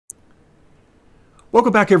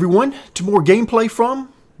Welcome back everyone to more gameplay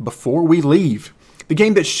from Before We Leave, the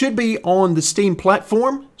game that should be on the Steam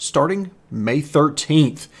platform starting May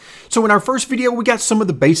 13th. So in our first video we got some of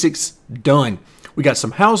the basics done. We got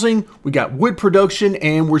some housing, we got wood production,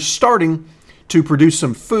 and we're starting to produce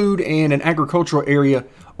some food and an agricultural area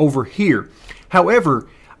over here. However,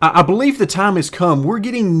 I believe the time has come. We're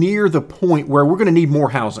getting near the point where we're going to need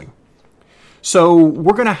more housing. So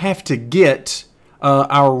we're going to have to get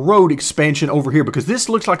our road expansion over here because this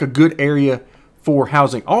looks like a good area for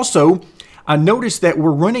housing. Also, I noticed that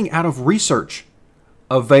we're running out of research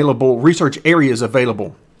areas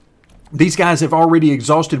available. These guys have already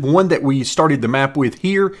exhausted one that we started the map with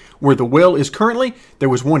here where the well is currently. There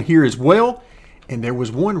was one here as well, and there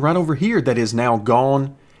was one right over here that is now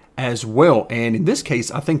gone as well. And in this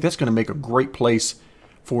case, I think that's going to make a great place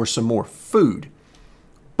for some more food.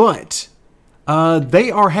 But they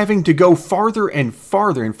are having to go farther and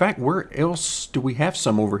farther. In fact, where else do we have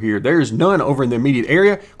some over here? There's none over in the immediate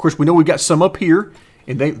area. Of course, we know we've got some up here.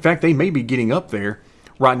 And in fact, they may be getting up there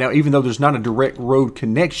right now, even though there's not a direct road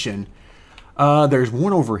connection. There's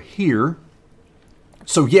one over here.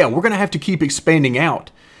 So yeah, we're going to have to keep expanding out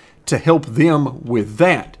to help them with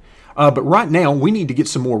that. But right now, we need to get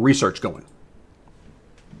some more research going.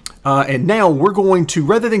 And now we're going to,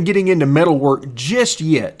 rather than getting into metalwork just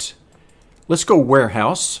yet, let's go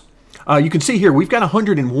warehouse. You can see here, we've got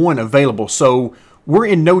 101 available, so we're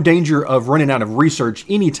in no danger of running out of research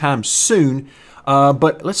anytime soon.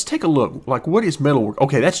 But let's take a look. Like, what is metalwork?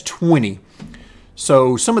 Okay, that's 20.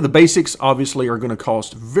 So some of the basics, obviously, are going to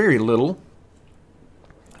cost very little.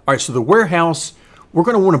 All right, so the warehouse, we're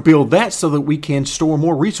going to want to build that so that we can store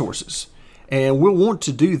more resources. And we'll want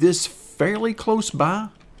to do this fairly close by.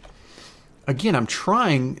 Again, I'm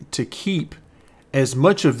trying to keep as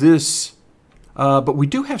much of this... but we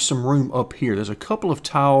do have some room up here. There's a couple of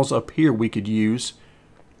tiles up here we could use.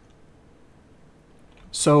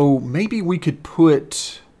 So maybe we could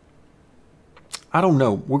put... I don't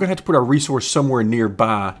know. We're going to have to put our resource somewhere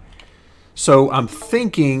nearby. So I'm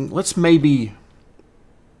thinking, let's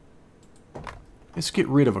get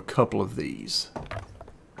rid of a couple of these.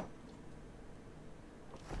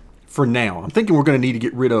 For now. I'm thinking we're going to need to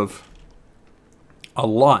get rid of a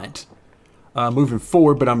lot. Moving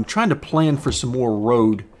forward, but I'm trying to plan for some more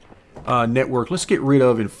road network. Let's get rid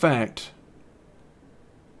of, in fact,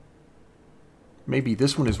 maybe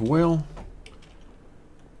this one as well.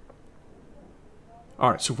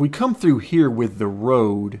 Alright, so if we come through here with the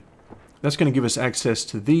road, that's going to give us access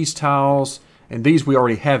to these tiles, and these we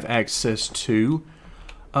already have access to.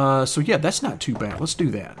 So yeah, that's not too bad. Let's do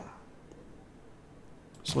that.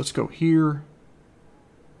 So let's go here.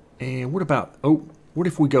 And what about, oh, what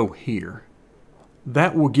if we go here?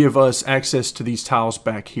 That will give us access to these tiles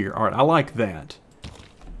back here. All right, I like that.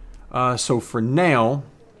 So for now,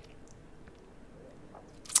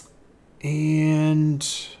 and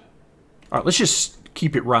all right, let's just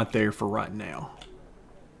keep it right there for right now.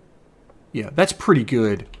 Yeah, that's pretty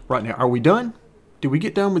good right now. Are we done? Did we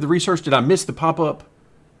get done with the research? Did I miss the pop-up?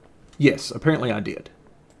 Yes, apparently I did.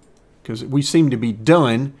 Because we seem to be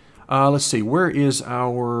done. Let's see, where is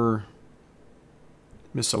our...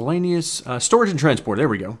 miscellaneous storage and transport. There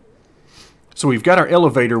we go. So we've got our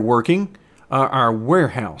elevator working. Our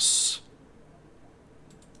warehouse.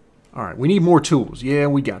 All right, we need more tools. Yeah,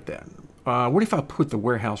 we got that. What if I put the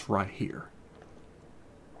warehouse right here?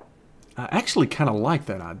 I actually kind of like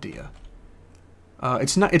that idea.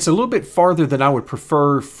 It's a little bit farther than I would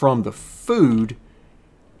prefer from the food,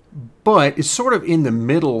 but it's sort of in the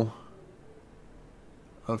middle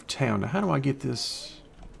of town. Now, how do I get this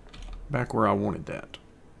back where I wanted that?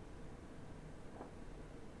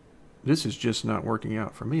 This is just not working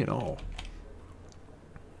out for me at all.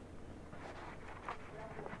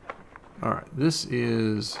 Alright, this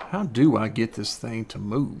is... how do I get this thing to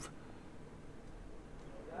move?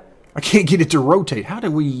 I can't get it to rotate. How do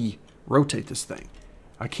we rotate this thing?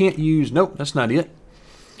 I can't use... nope, that's not it.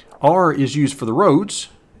 R is used for the roads,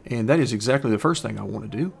 and that is exactly the first thing I want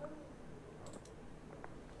to do.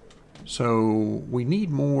 So, we need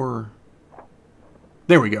more...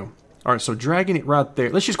 there we go. All right, so dragging it right there.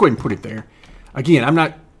 Let's just go ahead and put it there. Again, I'm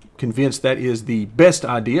not convinced that is the best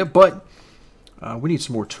idea, but we need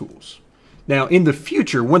some more tools. Now, in the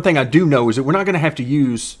future, one thing I do know is that we're not going to have to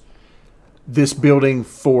use this building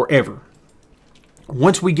forever.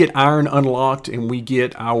 Once we get iron unlocked and we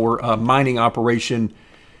get our mining operation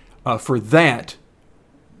for that,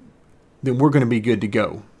 then we're going to be good to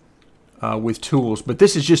go with tools. But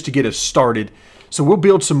this is just to get us started. So we'll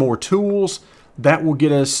build some more tools. That will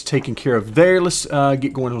get us taken care of there. Let's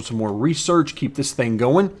get going on some more research. Keep this thing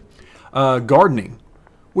going. Gardening.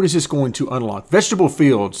 What is this going to unlock? Vegetable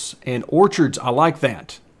fields and orchards. I like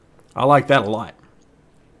that. I like that a lot.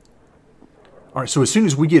 All right, so as soon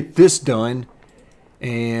as we get this done,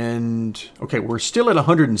 and okay, we're still at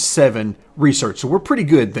 107 research, so we're pretty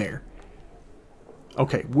good there.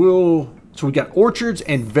 Okay, so we got orchards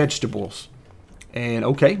and vegetables. And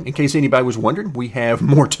okay, in case anybody was wondering, we have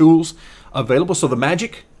more tools available. So the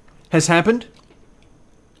magic has happened,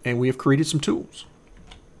 and we have created some tools.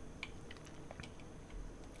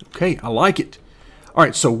 Okay, I like it. All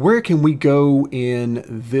right, so where can we go in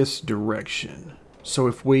this direction? So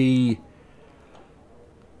if we,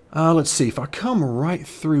 let's see, if I come right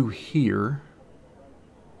through here,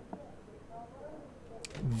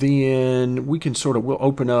 then we can sort of, we'll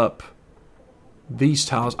open up these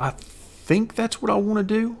tiles. I think that's what I want to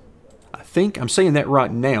do. I'm saying that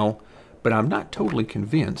right now, but I'm not totally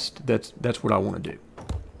convinced that's what I want to do.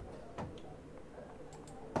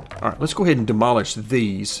 All right, let's go ahead and demolish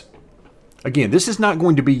these. Again, this is not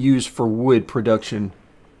going to be used for wood production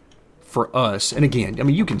for us. And again, I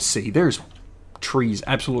mean, you can see there's trees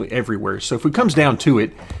absolutely everywhere. So if it comes down to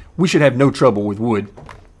it, we should have no trouble with wood.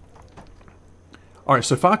 All right,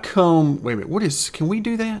 so if I come, wait a minute, can we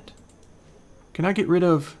do that? Can I get rid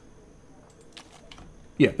of,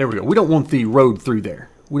 yeah, there we go. We don't want the road through there.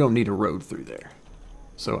 We don't need a road through there.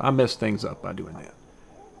 So I messed things up by doing that.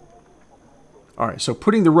 All right, so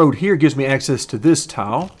putting the road here gives me access to this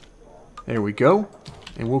tile. There we go.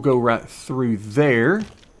 And we'll go right through there.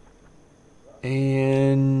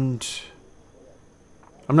 And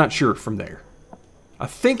I'm not sure from there. I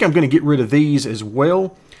think I'm going to get rid of these as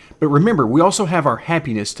well. But remember, we also have our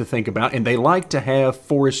happiness to think about, and they like to have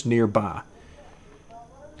forests nearby.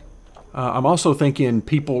 I'm also thinking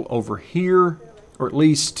people over here, or at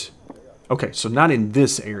least, okay, so not in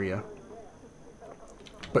this area,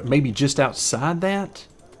 but maybe just outside that.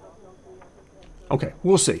 Okay,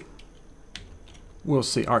 we'll see. We'll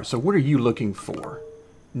see. All right, so what are you looking for?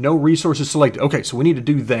 No resources selected. Okay, so we need to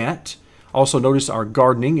do that. Also notice our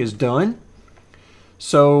gardening is done.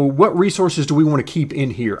 So what resources do we want to keep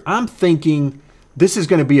in here? I'm thinking this is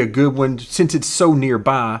going to be a good one since it's so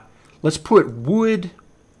nearby. Let's put wood,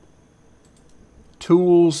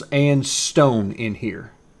 tools, and stone in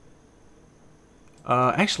here.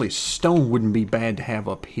 Actually, stone wouldn't be bad to have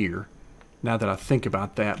up here, now that I think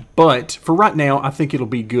about that. But for right now, I think it'll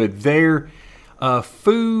be good there.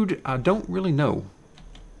 Food, I don't really know.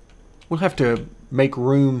 We'll have to make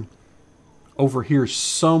room over here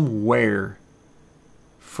somewhere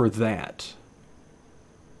for that.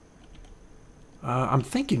 I'm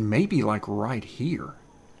thinking maybe like right here.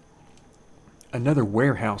 Another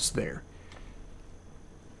warehouse there.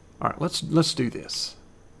 All right, let's do this.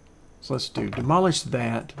 So let's do demolish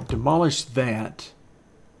that,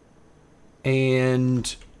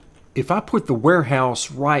 and if I put the warehouse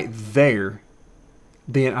right there,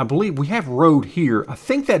 then I believe we have road here. I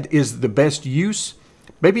think that is the best use.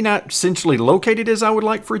 Maybe not centrally located as I would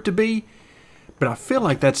like for it to be, but I feel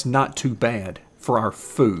like that's not too bad for our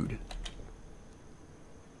food.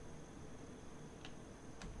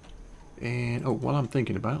 And, oh, while I'm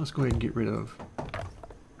thinking about it, let's go ahead and get rid of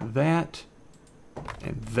that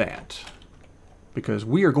and that, because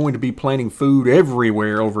we are going to be planting food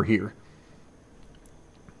everywhere over here.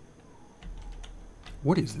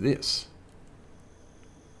 What is this?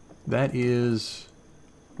 That is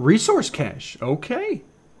resource cache. Okay.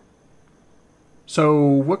 So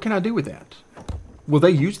what can I do with that? Will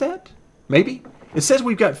they use that? Maybe. It says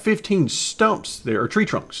we've got 15 stumps there, or tree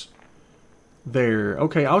trunks there.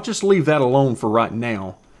 Okay, I'll just leave that alone for right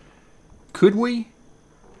now. Could we?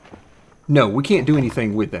 No, we can't do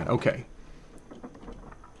anything with that. Okay.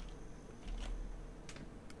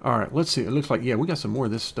 All right, let's see. It looks like, yeah, we got some more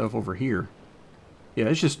of this stuff over here. Yeah,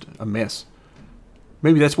 it's just a mess.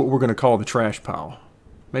 Maybe that's what we're going to call the trash pile.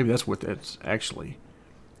 Maybe that's what that's actually.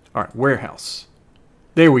 All right, warehouse.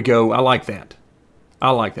 There we go. I like that.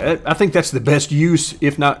 I like that. I think that's the best use,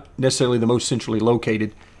 if not necessarily the most centrally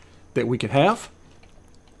located that we could have.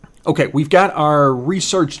 Okay, we've got our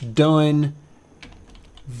research done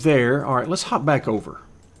there. All right, let's hop back over.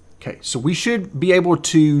 Okay, so we should be able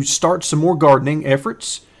to start some more gardening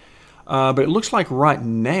efforts. But it looks like right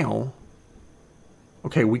now,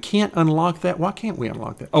 okay, we can't unlock that. Why can't we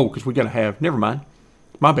unlock that? Oh, because we got to have, never mind.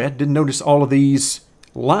 My bad, didn't notice all of these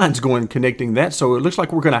lines going connecting that. So it looks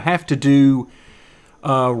like we're going to have to do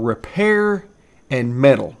repair and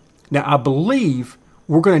metal. Now, I believe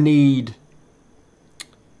we're going to need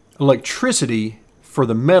electricity for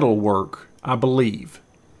the metal work, I believe.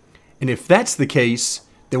 And if that's the case,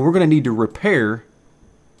 then we're going to need to repair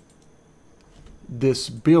this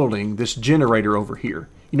building, this generator over here.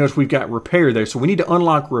 You notice we've got repair there. So we need to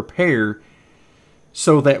unlock repair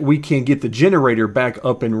so that we can get the generator back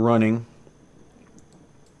up and running.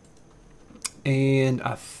 And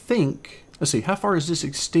I think, let's see, how far does this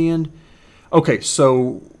extend? Okay,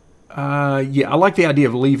 so yeah, I like the idea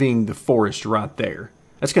of leaving the forest right there.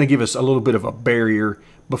 That's going to give us a little bit of a barrier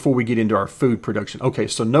before we get into our food production. Okay,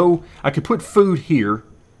 so no, I could put food here.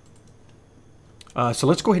 So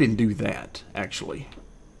let's go ahead and do that, actually.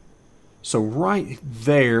 So right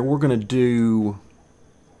there, we're going to do...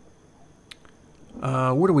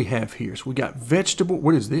 what do we have here? So we got vegetable...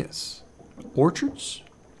 What is this? Orchards?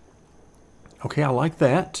 Okay, I like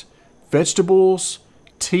that. Vegetables,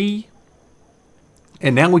 tea.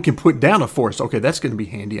 And now we can put down a forest. Okay, that's going to be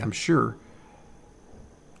handy, I'm sure.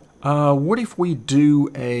 What if we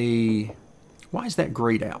do a... Why is that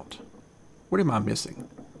grayed out? What am I missing?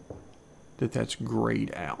 That's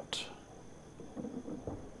grayed out.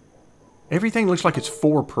 Everything looks like it's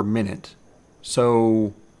 4 per minute.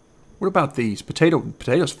 So, what about these?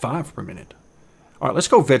 Potatoes 5 per minute. All right, let's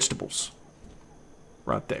go vegetables.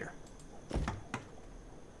 Right there.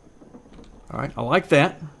 All right, I like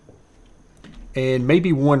that. And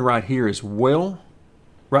maybe one right here as well.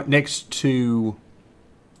 Right next to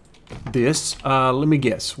this. Let me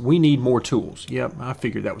guess. We need more tools. Yep, I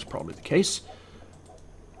figured that was probably the case.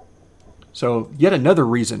 So, yet another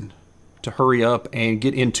reason to hurry up and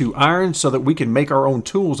get into iron so that we can make our own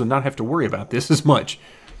tools and not have to worry about this as much.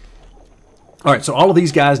 All right, so all of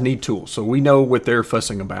these guys need tools, so we know what they're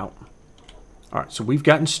fussing about. All right, so we've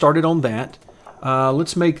gotten started on that.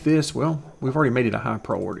 Let's make this, well, we've already made it a high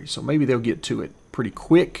priority, so maybe they'll get to it pretty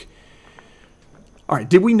quick. All right,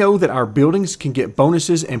 did we know that our buildings can get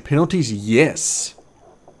bonuses and penalties? Yes.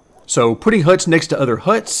 So putting huts next to other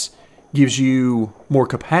huts gives you more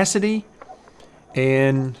capacity.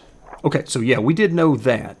 And, okay, so yeah, we did know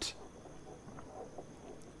that.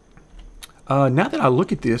 Now that I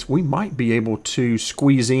look at this, we might be able to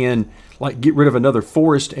squeeze in, like get rid of another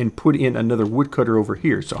forest and put in another woodcutter over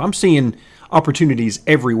here. So I'm seeing opportunities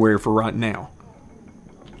everywhere for right now.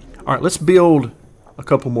 All right, let's build a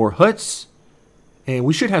couple more huts. And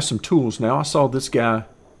we should have some tools now. I saw this guy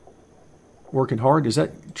working hard. Is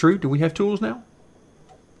that true? Do we have tools now?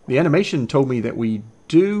 The animation told me that we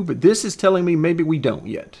do, but this is telling me maybe we don't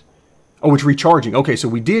yet. Oh, it's recharging. Okay, so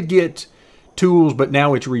we did get tools, but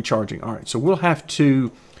now it's recharging. All right, so we'll have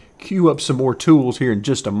to queue up some more tools here in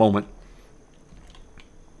just a moment.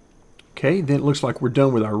 Okay, then it looks like we're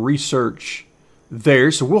done with our research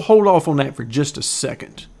there, so we'll hold off on that for just a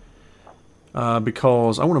second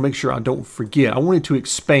because I want to make sure I don't forget. I wanted to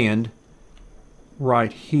expand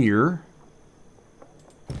right here.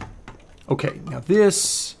 Okay, now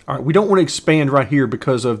this, all right, we don't want to expand right here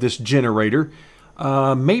because of this generator.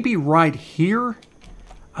 Maybe right here,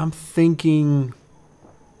 I'm thinking,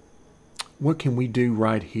 what can we do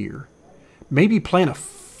right here? Maybe plant a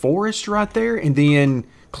forest right there and then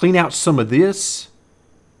clean out some of this.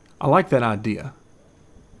 I like that idea.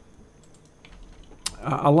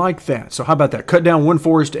 I like that. So how about that? Cut down one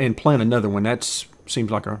forest and plant another one. That seems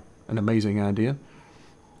like an amazing idea.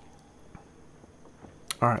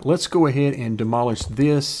 All right, let's go ahead and demolish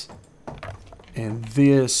this and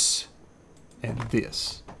this and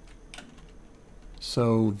this.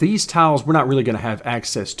 So these tiles we're not really going to have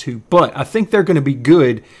access to, but I think they're going to be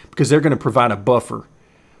good because they're going to provide a buffer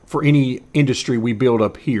for any industry we build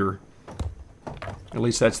up here. At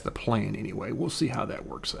least that's the plan anyway. We'll see how that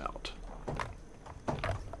works out.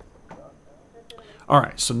 All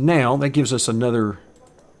right, so now that gives us another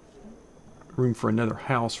room for another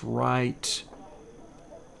house, right?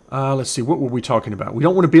 Let's see, what were we talking about? We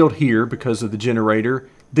don't want to build here because of the generator.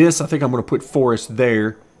 This, I think I'm going to put forest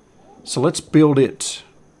there. So let's build it.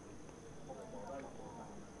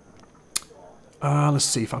 Let's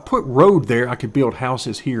see, if I put road there, I could build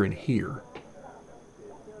houses here and here.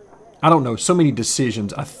 I don't know, so many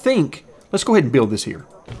decisions. I think, let's go ahead and build this here.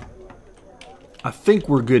 I think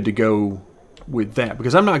we're good to go with that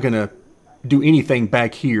because I'm not going to do anything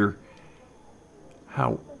back here.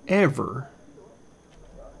 However,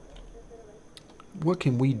 what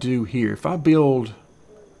can we do here? If I build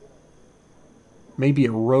maybe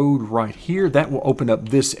a road right here, that will open up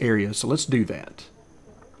this area. So let's do that.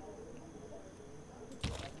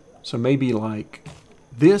 So maybe like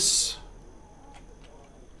this.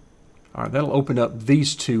 All right, that'll open up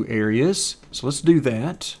these two areas. So let's do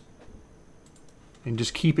that. And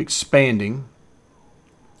just keep expanding.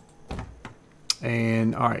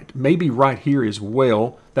 And all right, maybe right here as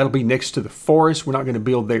well. That'll be next to the forest. We're not going to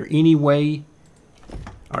build there anyway.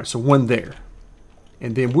 All right, so one there.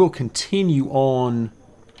 And then we'll continue on.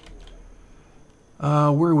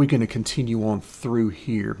 Where are we going to continue on through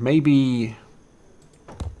here? Maybe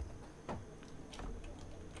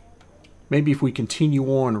if we continue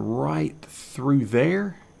on right through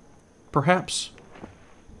there, perhaps.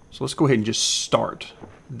 So let's go ahead and just start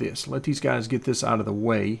this. Let these guys get this out of the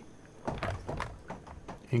way.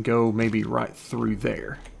 And go maybe right through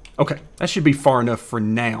there. Okay, that should be far enough for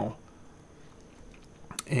now.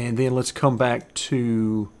 And then let's come back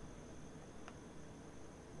to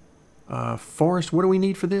forest. What do we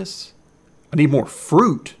need for this? I need more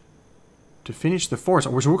fruit to finish the forest.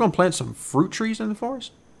 So we're going to plant some fruit trees in the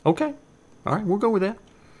forest? Okay. All right, we'll go with that.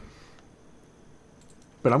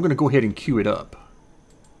 But I'm going to go ahead and queue it up.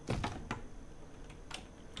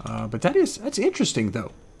 But that's interesting,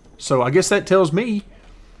 though. So I guess that tells me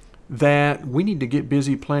that we need to get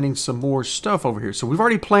busy planting some more stuff over here. So we've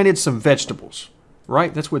already planted some vegetables,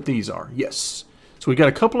 right? That's what these are. Yes. So we got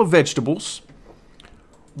a couple of vegetables.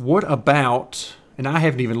 What about, and I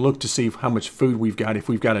haven't even looked to see how much food we've got, if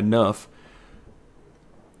we've got enough.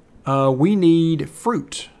 We need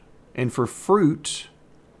fruit. And for fruit,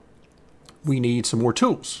 we need some more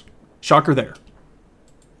tools. Shocker there.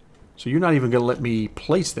 So you're not even going to let me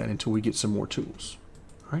place that until we get some more tools.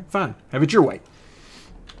 All right, fine. Have it your way.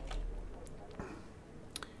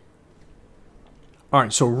 All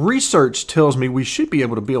right, so research tells me we should be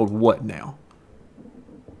able to build what now?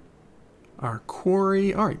 Our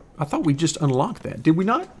quarry. All right, I thought we just unlocked that. Did we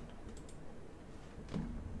not?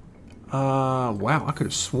 Wow, I could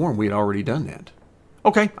have sworn we had already done that.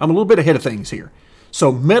 Okay, I'm a little bit ahead of things here.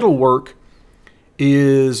 So metalwork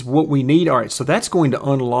is what we need. All right, so that's going to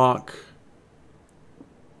unlock,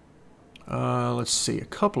 let's see, a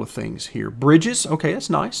couple of things here. Bridges, okay, that's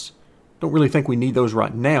nice. Don't really think we need those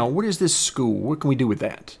right now. What is this school? What can we do with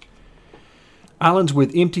that? Islands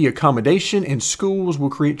with empty accommodation and schools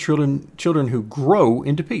will create children who grow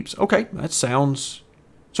into peeps. Okay, that sounds...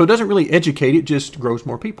 So it doesn't really educate, it just grows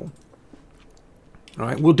more people. All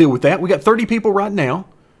right, we'll deal with that. We got 30 people right now.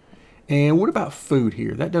 And what about food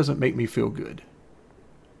here? That doesn't make me feel good.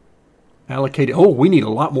 Allocated. Oh, we need a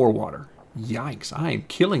lot more water. Yikes, I am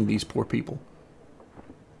killing these poor people.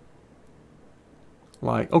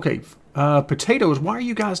 Like, okay, potatoes, why are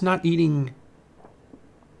you guys not eating?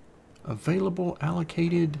 Available,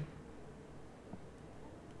 allocated.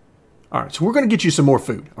 All right, so we're going to get you some more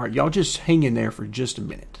food. All right, y'all just hang in there for just a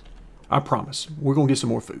minute. I promise. We're going to get some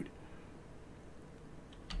more food.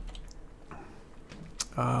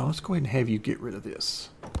 Let's go ahead and have you get rid of this.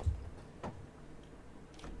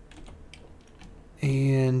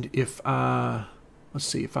 And if I, let's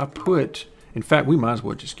see, if I put, in fact, we might as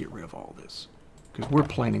well just get rid of all this. Because we're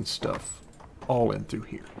planting stuff all in through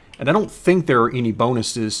here. And I don't think there are any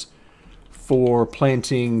bonuses for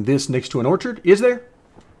planting this next to an orchard. Is there?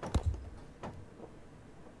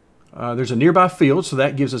 There's a nearby field, so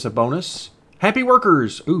that gives us a bonus. Happy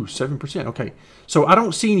workers. Ooh, 7%. Okay. So I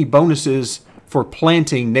don't see any bonuses for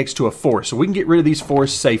planting next to a forest. So we can get rid of these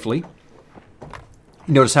forests safely.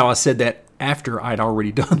 You notice how I said that after I'd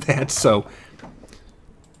already done that. So,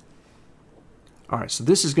 all right. So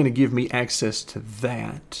this is going to give me access to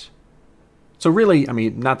that. So really, I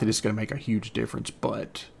mean, not that it's going to make a huge difference,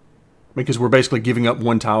 but because we're basically giving up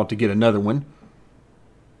one tile to get another one.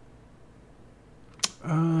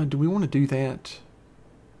 Do we want to do that?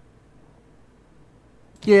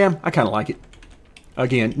 Yeah, I kind of like it.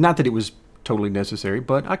 Again, not that it was totally necessary,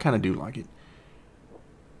 but I kind of do like it.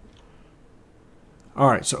 All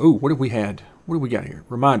right, so, ooh, what have we had? What have we got here?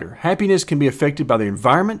 Reminder, happiness can be affected by the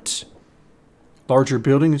environment. Larger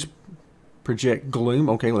buildings project gloom.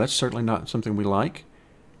 Okay, well, that's certainly not something we like.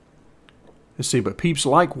 Let's see, but peeps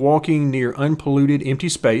like walking near unpolluted empty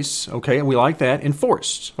space. Okay, and we like that. And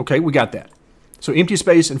forests. Okay, we got that. So empty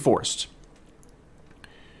space and forests.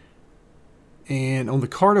 And on the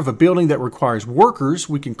card of a building that requires workers,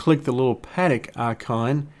 we can click the little paddock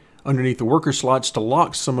icon underneath the worker slots to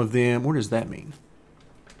lock some of them. What does that mean?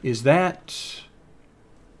 Is that...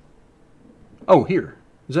 Oh, here.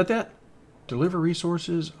 Is that that? Deliver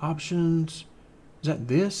resources, options. Is that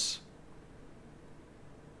this?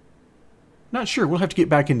 Not sure. We'll have to get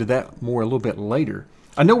back into that more a little bit later.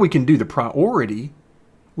 I know we can do the priority.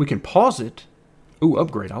 We can pause it. Ooh,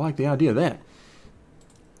 upgrade. I like the idea of that.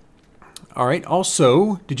 All right.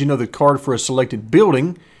 Also, did you know the card for a selected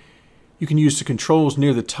building, you can use the controls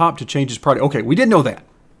near the top to change its priority? Okay, we did know that.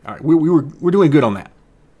 All right, we're doing good on that.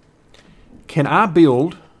 Can I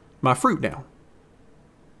build my fruit now?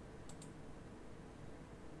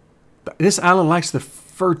 This island lacks the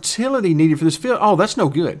fertility needed for this field. Oh, that's no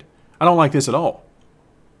good. I don't like this at all.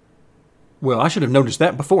 Well, I should have noticed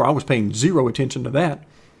that before. I was paying zero attention to that.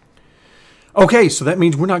 Okay, so that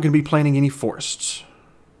means we're not going to be planting any forests.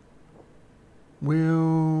 Well,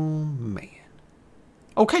 man.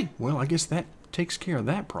 Okay, well, I guess that takes care of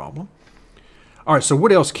that problem. All right, so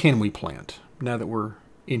what else can we plant now that we're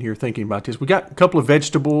in here thinking about this? We got a couple of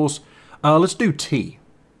vegetables. Let's do tea.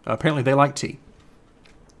 Apparently they like tea.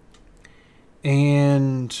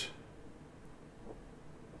 And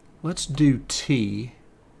let's do tea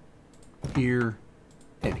here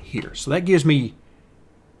and here. So that gives me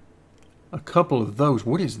a couple of those.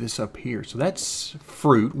 What is this up here? So that's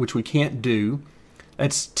fruit, which we can't do.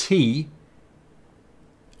 That's tea.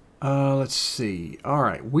 Let's see. All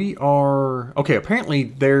right, we are... Okay, apparently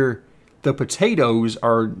the potatoes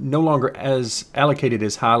are no longer as allocated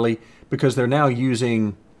as highly because they're now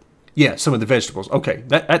using, yeah, some of the vegetables. Okay,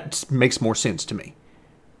 that makes more sense to me.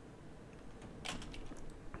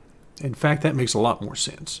 In fact, that makes a lot more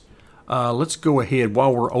sense. Let's go ahead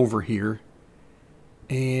while we're over here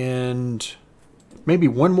and maybe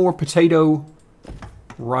one more potato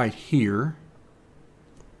right here.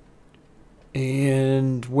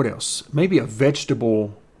 And what else? Maybe a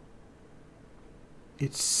vegetable.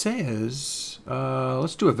 It says,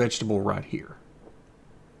 let's do a vegetable right here.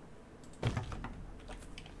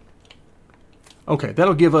 Okay,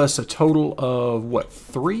 that'll give us a total of, what,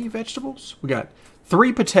 3 vegetables? We got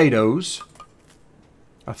 3 potatoes,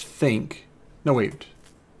 I think. No, wait.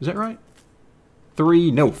 Is that right?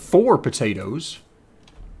 4 potatoes.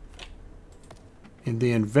 And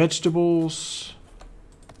then vegetables.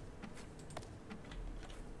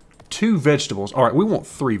 2 vegetables. All right, we want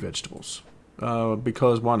 3 vegetables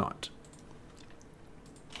because why not?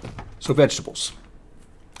 So vegetables.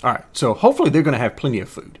 All right, so hopefully they're going to have plenty of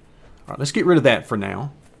food. All right, let's get rid of that for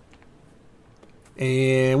now.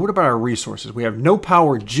 And what about our resources? We have no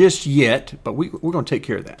power just yet, but we're going to take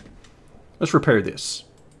care of that. Let's repair this.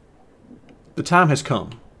 The time has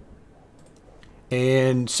come.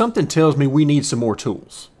 And something tells me we need some more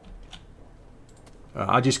tools.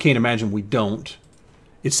 I just can't imagine we don't.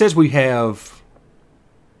 It says we have...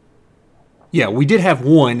 Yeah, we did have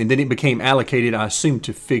 1, and then it became allocated, I assume,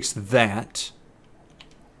 to fix that.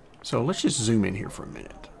 So let's just zoom in here for a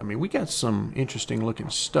minute. I mean, we got some interesting looking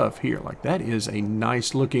stuff here. Like, that is a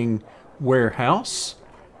nice looking warehouse.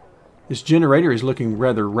 This generator is looking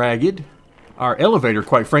rather ragged. Our elevator,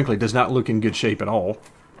 quite frankly, does not look in good shape at all.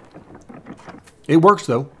 It works,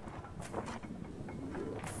 though.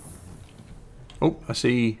 Oh, I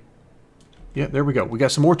see... Yeah, there we go. We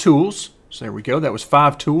got some more tools. So there we go. That was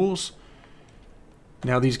 5 tools.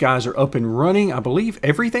 Now these guys are up and running. I believe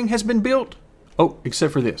everything has been built. Oh,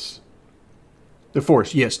 except for this. The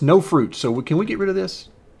forest. Yes, no fruit. So can we get rid of this?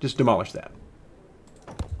 Just demolish that.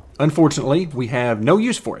 Unfortunately, we have no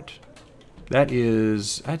use for it.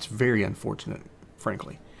 That's very unfortunate,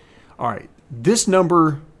 frankly. All right. This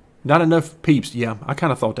number, not enough peeps. Yeah, I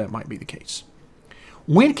kind of thought that might be the case.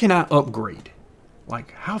 When can I upgrade?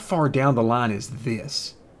 Like, how far down the line is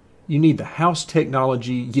this? You need the house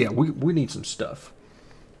technology. Yeah, we need some stuff.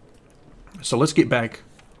 So let's get back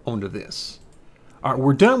onto this. All right,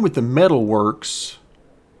 we're done with the metalworks.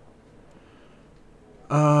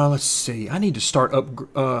 Let's see. I need to start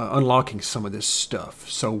unlocking some of this stuff.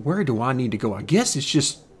 So where do I need to go? I guess it's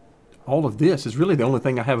just all of this is really the only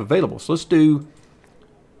thing I have available. So let's do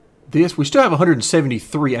this. We still have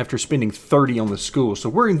 173 after spending 30 on the school. So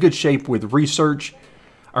we're in good shape with research.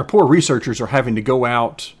 Our poor researchers are having to go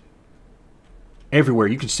out everywhere.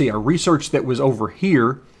 You can see our research that was over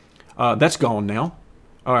here. That's gone now.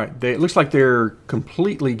 All right. It looks like they're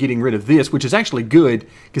completely getting rid of this, which is actually good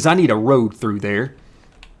because I need a road through there.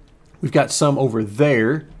 We've got some over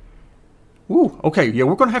there. Ooh, okay. Yeah,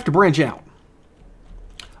 we're going to have to branch out.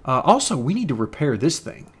 Also, we need to repair this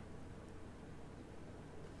thing.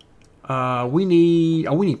 We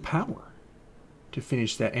need power to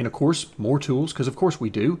finish that. And, of course, more tools, because, of course, we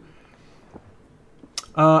do.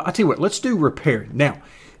 I tell you what, let's do repair. Now,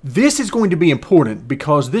 this is going to be important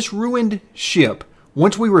because this ruined ship,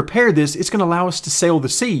 once we repair this, it's going to allow us to sail the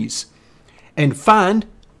seas and find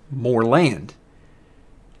more land.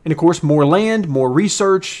 And, of course, more land, more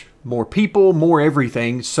research, more people, more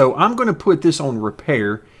everything. So I'm going to put this on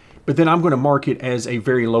repair, but then I'm going to mark it as a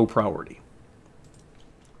very low priority.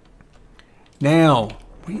 Now,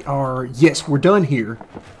 yes, we're done here.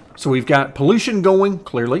 So we've got pollution going,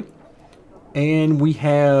 clearly. And we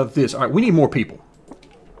have this. All right, we need more people.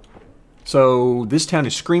 So this town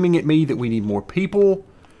is screaming at me that we need more people.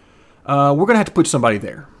 We're going to have to put somebody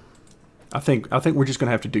there. I think we're just going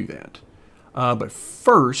to have to do that. But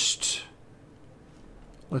first,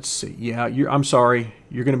 let's see. Yeah, I'm sorry.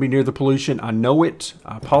 You're going to be near the pollution. I know it.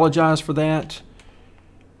 I apologize for that.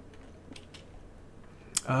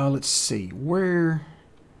 Let's see. Where...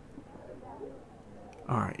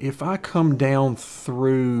 Alright, if I come down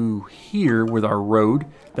through here with our road,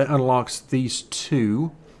 that unlocks these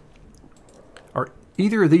two. Are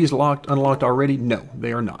either of these unlocked already? No,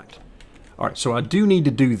 they are not. Alright, so I do need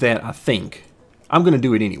to do that, I think. I'm going to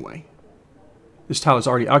do it anyway. This tile is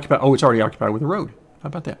already occupied. Oh, it's already occupied with a road. How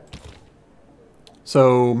about that?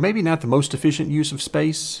 So, maybe not the most efficient use of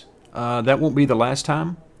space. That won't be the last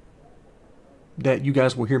time that you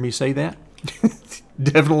guys will hear me say that.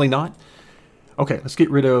 Definitely not. Okay, let's get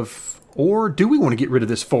rid of... Or do we want to get rid of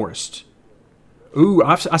this forest? Ooh,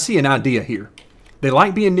 I see an idea here. They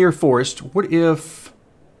like being near forest. What if...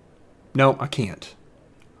 No, I can't.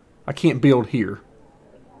 I can't build here.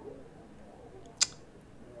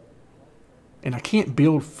 And I can't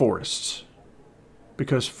build forests.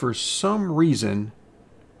 Because for some reason,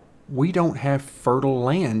 we don't have fertile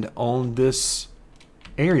land on this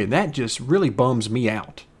area. That just really bums me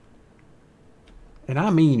out. And I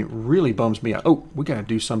mean really bums me out. Oh, we got to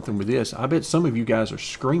do something with this. I bet some of you guys are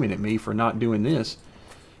screaming at me for not doing this.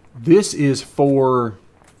 This is for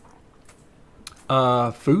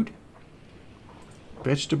food.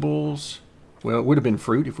 Vegetables. Well, it would have been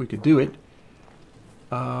fruit if we could do it.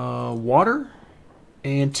 Water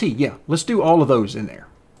and tea. Yeah, let's do all of those in there.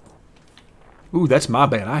 Ooh, that's my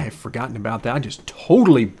bad. I have forgotten about that. I just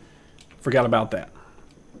totally forgot about that.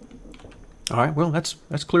 All right, well, that's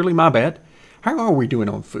clearly my bad. How are we doing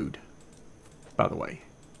on food, by the way?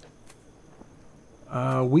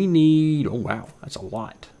 We need... Oh, wow. That's a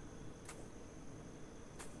lot.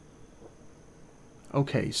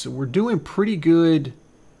 Okay, so we're doing pretty good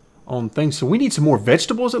on things. So we need some more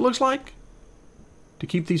vegetables, it looks like, to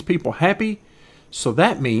keep these people happy. So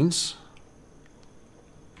that means...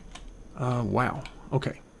 wow.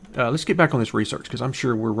 Okay. Let's get back on this research, because I'm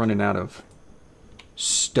sure we're running out of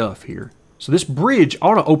stuff here. So this bridge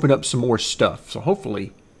ought to open up some more stuff. So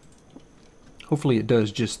hopefully it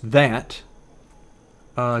does just that.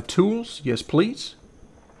 Tools, yes please.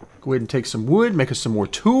 Go ahead and take some wood, make us some more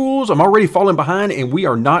tools. I'm already falling behind, and we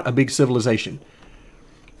are not a big civilization.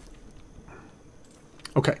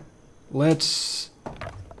 Okay, let's...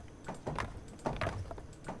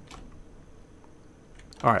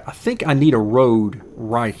 Alright, I think I need a road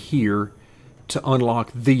right here to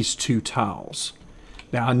unlock these two tiles.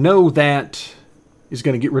 Now, I know that is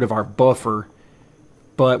going to get rid of our buffer,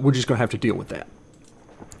 but we're just going to have to deal with that.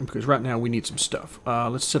 Because right now we need some stuff.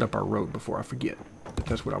 Let's set up our road before I forget.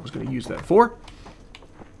 That's what I was going to use that for.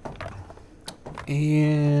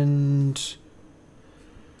 And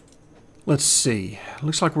let's see.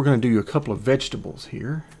 Looks like we're going to do a couple of vegetables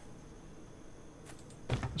here.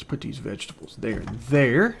 Let's put these vegetables there and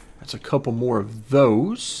there. That's a couple more of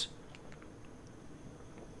those.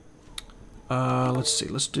 Let's see.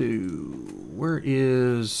 Let's do... Where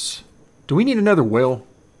is... Do we need another well?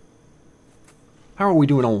 How are we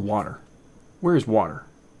doing on water? Where is water?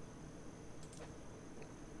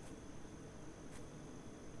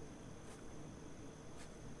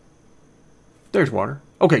 There's water.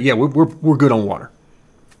 Okay, yeah, we're good on water.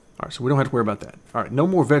 All right, so we don't have to worry about that. All right, no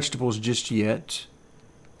more vegetables just yet.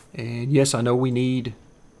 And yes, I know we need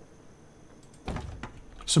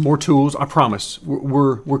some more tools. I promise.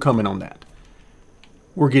 We're coming on that.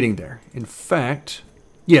 We're getting there. In fact,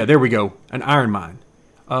 yeah, there we go. An iron mine.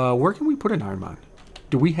 Where can we put an iron mine?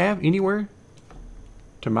 Do we have anywhere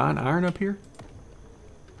to mine iron up here?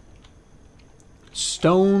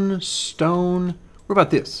 Stone. What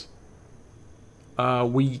about this?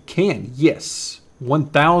 We can, yes.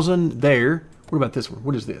 1,000 there. What about this one?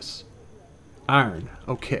 What is this? Iron.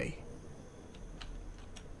 Okay.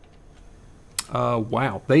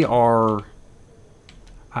 Wow. They are...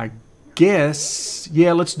 I guess...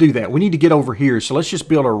 Yeah, let's do that. We need to get over here, so let's just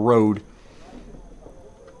build a road.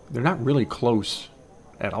 They're not really close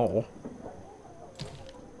at all.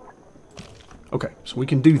 Okay, so we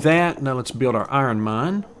can do that. Now let's build our iron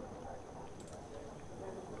mine.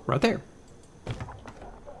 Right there.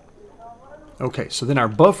 Okay, so then our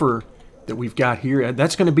buffer that we've got here,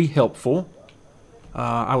 that's going to be helpful.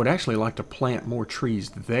 I would actually like to plant more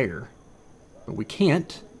trees there, but we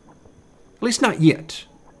can't. At least not yet.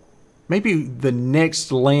 Maybe the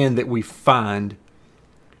next land that we find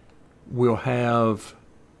will have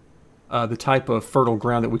the type of fertile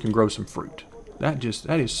ground that we can grow some fruit. That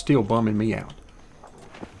is still bumming me out.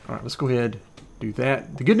 All right, let's go ahead and do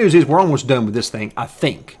that. The good news is we're almost done with this thing, I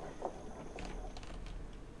think.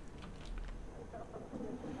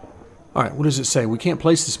 All right, what does it say? We can't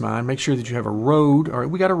place this mine. Make sure that you have a road. All right,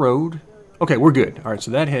 we got a road. Okay, we're good. All right,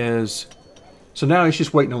 so that has... So now it's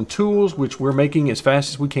just waiting on tools, which we're making as fast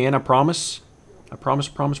as we can, I promise. I promise.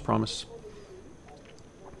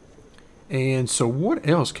 And so what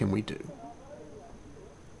else can we do?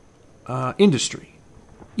 Industry.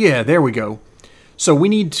 Yeah, there we go. So we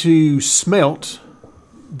need to smelt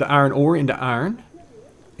the iron ore into iron.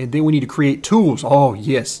 And then we need to create tools. Oh,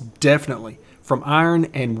 yes, definitely. From iron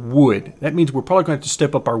and wood. That means we're probably going to have to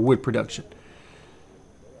step up our wood production.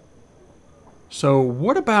 So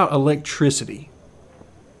what about electricity?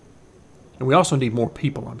 And we also need more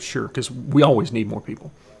people, I'm sure, because we always need more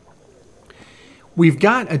people. We've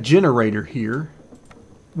got a generator here.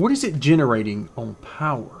 What is it generating on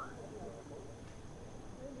power?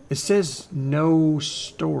 It says no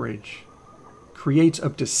storage. Creates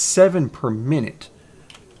up to 7 per minute.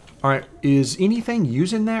 All right, is anything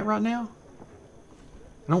using that right now?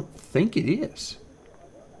 I don't think it is.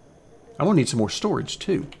 I'm going to need some more storage,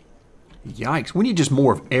 too. Yikes, we need just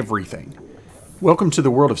more of everything. Welcome to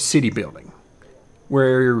the world of city building,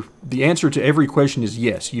 where the answer to every question is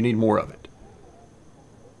yes, you need more of it.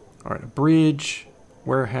 All right, a bridge,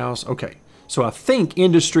 warehouse. Okay, so I think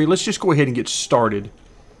industry, let's just go ahead and get started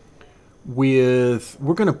with,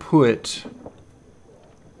 we're going to put,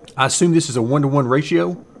 I assume this is a 1-to-1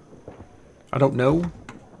 ratio. I don't know.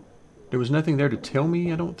 There was nothing there to tell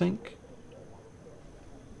me, I don't think.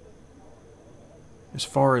 As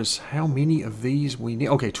far as how many of these we need.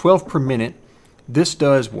 Okay, 12 per minute. This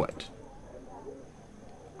does what?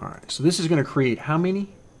 All right, so this is going to create how many?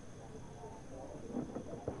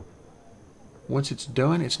 Once it's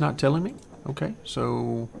done, it's not telling me. Okay,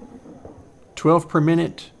 so 12 per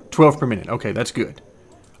minute. 12 per minute. Okay, that's good.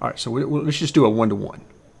 All right, so let's just do a 1-to-1.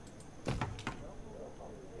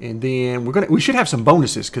 And then we should have some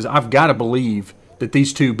bonuses, because I've got to believe that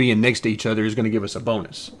these two being next to each other is going to give us a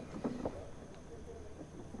bonus.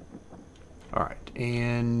 All right,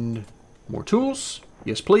 and more tools.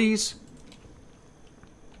 Yes, please.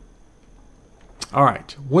 All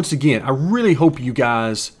right, once again, I really hope you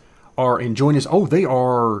guys are enjoying this. Oh, they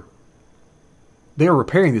are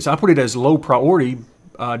repairing this. I put it as low priority.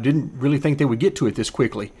 Didn't really think they would get to it this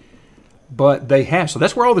quickly, but they have. So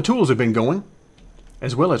that's where all the tools have been going.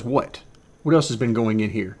 As well as what? What else has been going in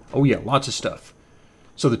here? Oh yeah, lots of stuff.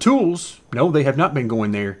 So the tools, no, they have not been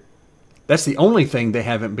going there. That's the only thing they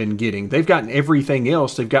haven't been getting. They've gotten everything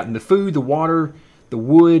else. They've gotten the food, the water, the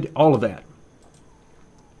wood, all of that.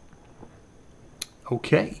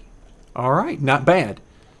 Okay. All right, not bad.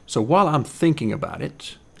 So while I'm thinking about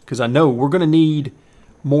it, because I know we're going to need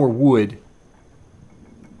more wood,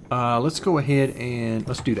 let's go ahead and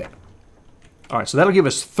let's do that. All right, so that'll give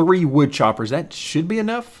us 3 wood choppers. That should be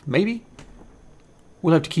enough, maybe?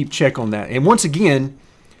 We'll have to keep check on that. And once again,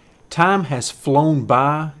 time has flown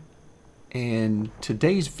by, and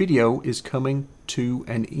today's video is coming to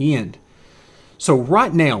an end. So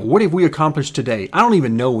right now, what have we accomplished today? I don't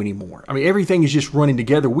even know anymore. I mean, everything is just running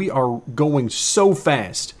together. We are going so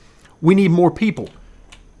fast. We need more people.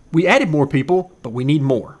 We added more people, but we need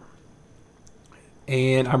more.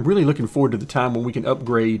 And I'm really looking forward to the time when we can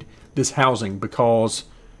upgrade this housing, because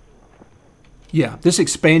yeah, this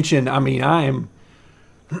expansion, I mean, I am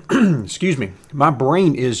excuse me, my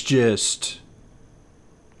brain is just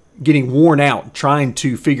getting worn out trying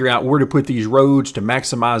to figure out where to put these roads to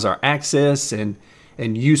maximize our access and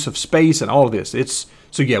use of space and all of this.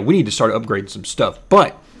 So yeah, we need to start upgrading some stuff.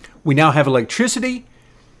 But we now have electricity.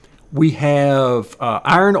 We have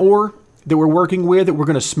iron ore that we're working with, that we're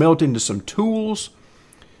going to smelt into some tools,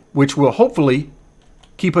 which will hopefully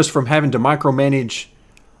keep us from having to micromanage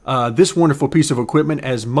this wonderful piece of equipment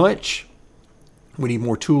as much. We need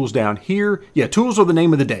more tools down here. Yeah, tools are the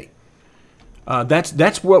name of the day.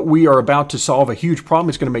 That's what we are about to solve, a huge problem.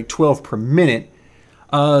 It's going to make 12 per minute.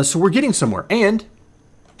 So we're getting somewhere. And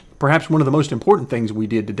perhaps one of the most important things we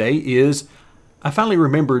did today is I finally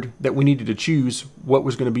remembered that we needed to choose what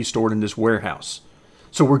was going to be stored in this warehouse.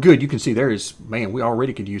 So we're good. You can see there is, man, we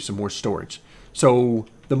already could use some more storage. So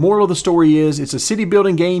the moral of the story is, it's a city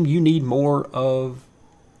building game. You need more of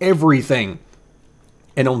everything.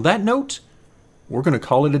 And on that note, we're going to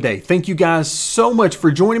call it a day. Thank you guys so much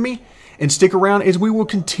for joining me, and stick around as we will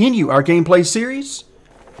continue our gameplay series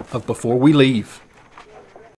of Before We Leave.